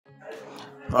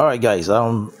All right, guys.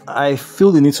 I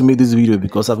feel the need to make this video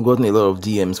because I've gotten a lot of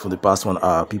DMs for the past 1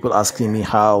 hour. People asking me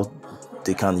how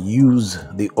they can use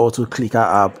the auto clicker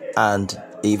app and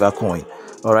Avacoin.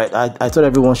 All right, I thought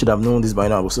everyone should have known this by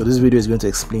now, so this video is going to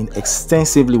explain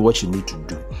extensively what you need to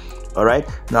do. All right,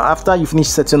 now after you finish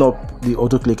setting up the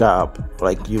auto clicker app,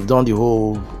 like you've done the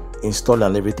whole install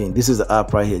and everything, this is the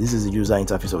app right here. This is the user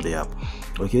interface of the app.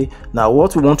 Okay, now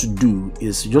what we want to do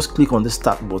is just click on the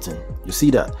start button. You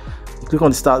see that? You click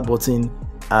on the start button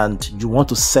and you want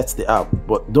to set the app,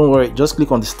 but don't worry, just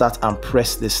click on the start and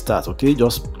press the start. Okay,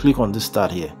 just click on the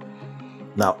start here.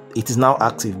 Now it is now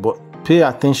active, but pay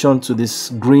attention to this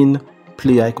green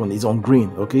play icon. It's on green.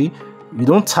 Okay, you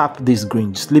don't tap this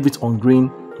green, just leave it on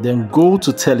green, then go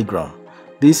to Telegram.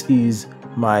 This is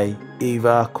my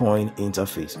Avacoin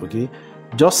interface. Okay,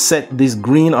 just set this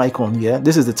green icon here.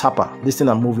 This is the tapper, this thing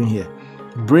I'm moving here.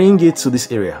 Bring it to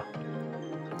this area.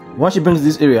 Once you bring it to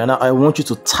this area, now I want you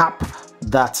to tap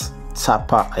that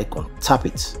tapper icon. Tap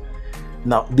it.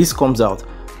 Now this comes out.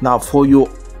 Now for your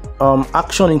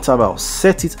action interval,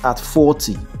 set it at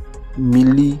 40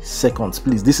 milliseconds,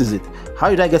 please. This is it. How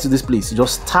did I get to this place? You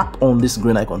just tap on this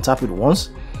green icon, tap it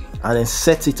once, and then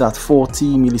set it at 40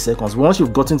 milliseconds. Once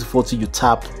you've gotten to 40, you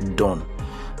tap done.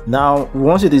 Now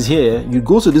once it is here, you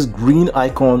go to this green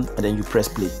icon and then you press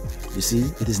play. You see,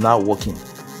 it is now working.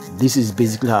 This is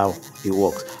basically how it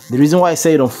works. The reason why I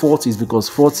say it on 40 is because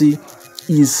 40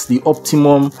 is the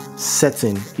optimum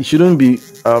setting. It shouldn't be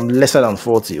lesser than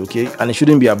 40, okay, and it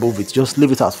shouldn't be above it. Just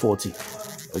leave it at 40,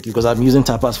 okay, because I've been using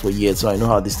tappers for years, so I know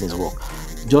how these things work.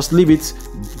 Just leave it.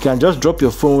 You can just drop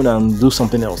your phone and do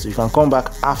something else. You can come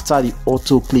back after the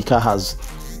auto clicker has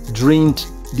drained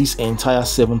this entire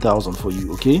 7,000 for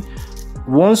you. Okay,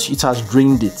 once it has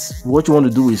drained it, what you want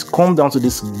to do is come down to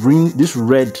this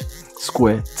red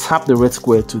square, tap the red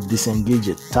square to disengage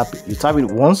it. Tap it. You tap it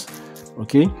once,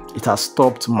 okay, it has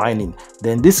stopped mining.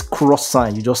 Then this cross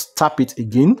sign, you just tap it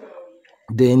again.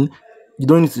 Then you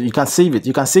don't need to, you can save it.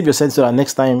 You can save your setting so that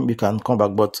next time you can come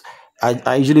back, but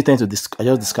I usually tend to just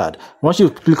discard. Once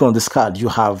you click on discard, you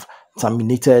have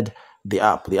terminated the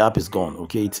app. The app is gone.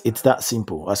 Okay, it's that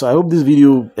simple. So I hope this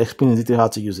video explains in detail how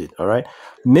to use it. All right,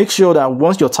 make sure that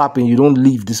once you're tapping, you don't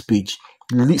leave this page.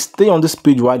 Stay on this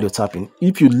page while you're tapping.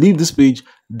 If you leave this page,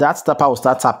 that tapper will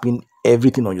start tapping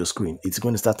everything on your screen. It's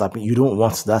going to start tapping. You don't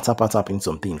want that tapper tapping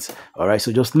some things. All right,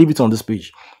 so just leave it on this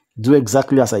page. Do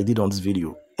exactly as I did on this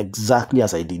video. Exactly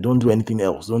as I did. Don't do anything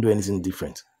else. Don't do anything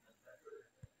different.